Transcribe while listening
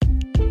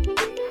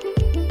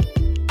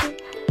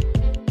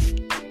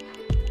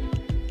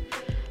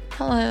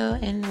Hello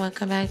and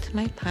welcome back to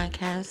my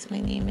podcast. My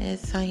name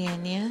is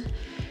Sayanya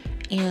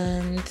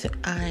and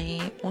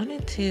I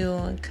wanted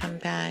to come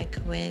back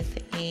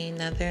with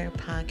another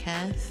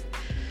podcast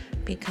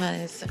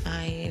because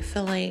I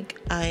feel like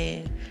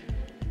I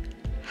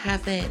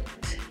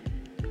haven't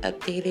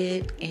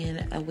updated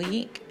in a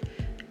week,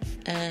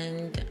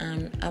 and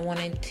I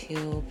wanted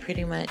to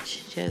pretty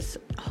much just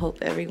hope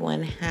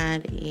everyone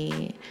had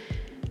a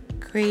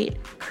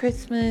great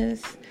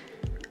Christmas.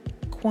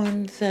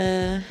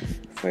 Kwanzaa,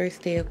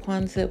 first day of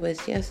Kwanzaa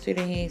was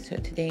yesterday, so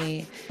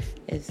today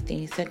is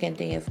the second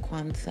day of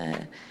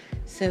Kwanzaa.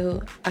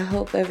 So I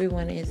hope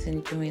everyone is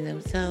enjoying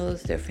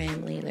themselves, their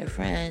family, their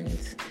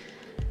friends.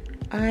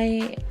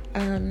 I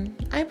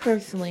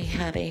personally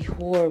had a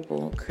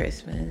horrible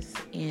Christmas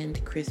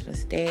and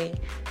Christmas Day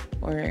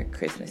or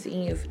Christmas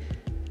Eve,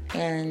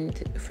 and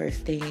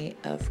first day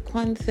of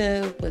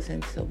Kwanzaa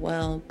wasn't so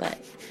well, but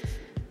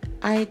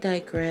I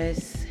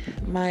digress.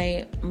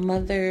 My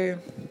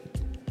mother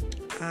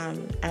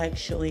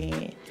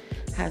actually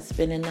has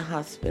been in the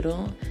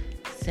hospital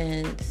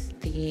since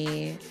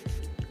the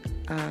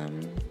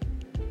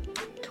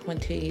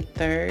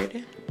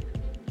 23rd.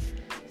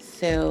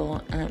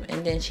 So,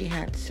 and then she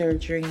had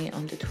surgery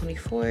on the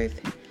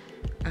 24th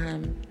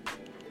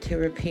to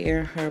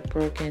repair her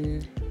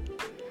broken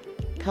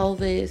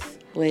pelvis,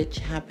 which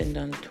happened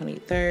on the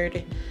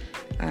 23rd.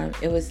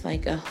 It was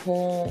like a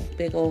whole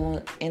big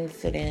old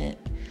incident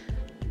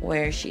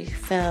where she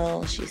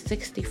fell. She's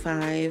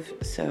 65,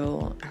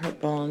 so her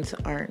bones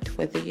aren't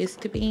what they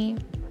used to be.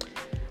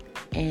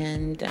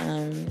 And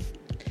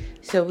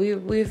so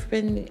we've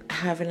been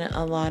having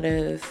a lot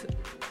of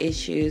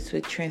issues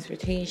with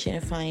transportation,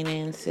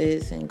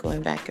 finances, and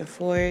going back and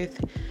forth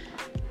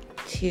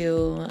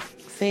to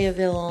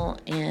Fayetteville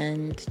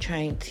and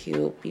trying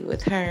to be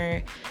with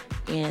her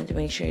and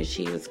make sure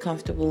she was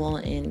comfortable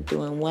and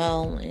doing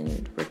well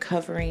and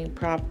recovering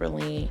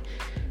properly.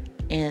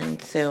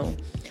 And so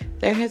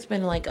there has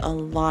been like a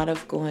lot of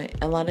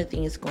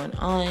things going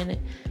on.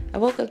 I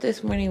woke up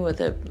this morning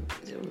with a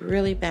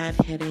really bad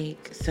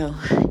headache, so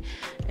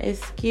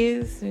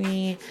excuse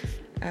me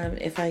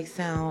if I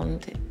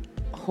sound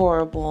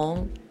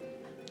horrible.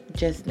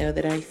 Just know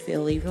that I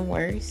feel even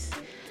worse.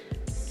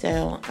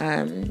 So,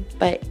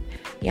 but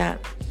yeah,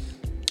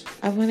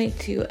 I wanted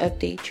to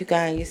update you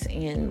guys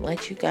and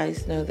let you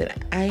guys know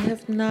that I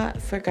have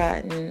not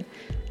forgotten.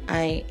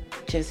 I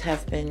just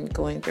have been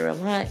going through a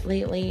lot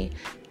lately,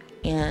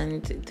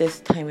 and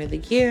this time of the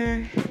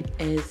year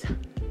is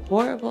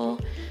horrible.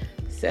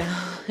 So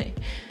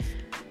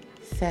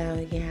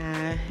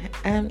yeah.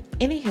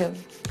 Anywho,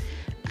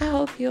 I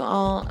hope you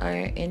all are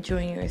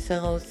enjoying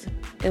yourselves.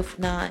 If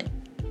not,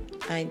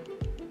 I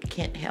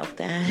can't help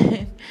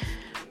that.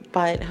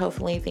 But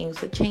hopefully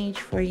things will change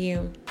for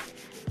you.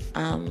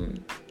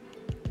 I'm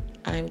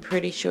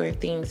pretty sure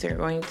things are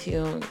going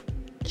to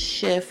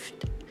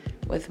shift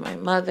with my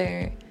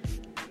mother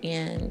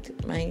and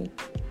my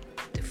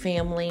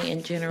family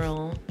in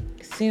general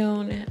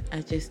soon.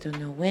 I just don't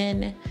know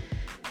when.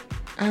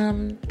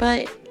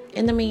 But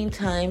in the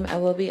meantime, I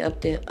will be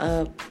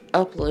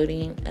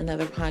uploading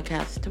another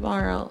podcast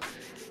tomorrow.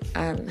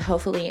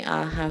 Hopefully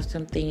I'll have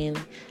something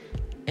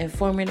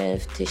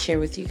informative to share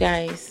with you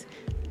guys.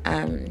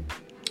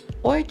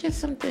 Or just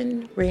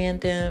something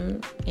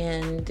random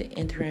and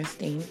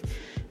interesting.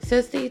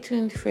 So stay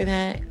tuned for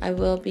that. I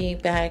will be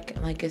back,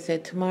 like I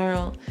said,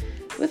 tomorrow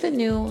with a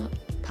new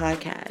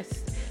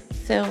podcast.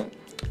 So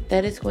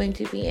that is going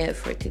to be it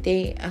for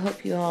today. I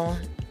hope you all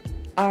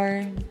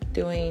are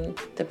doing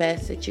the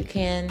best that you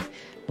can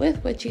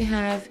with what you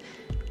have.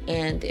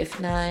 And if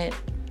not,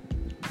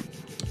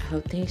 I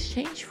hope things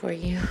change for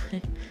you.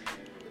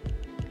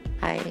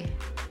 Bye.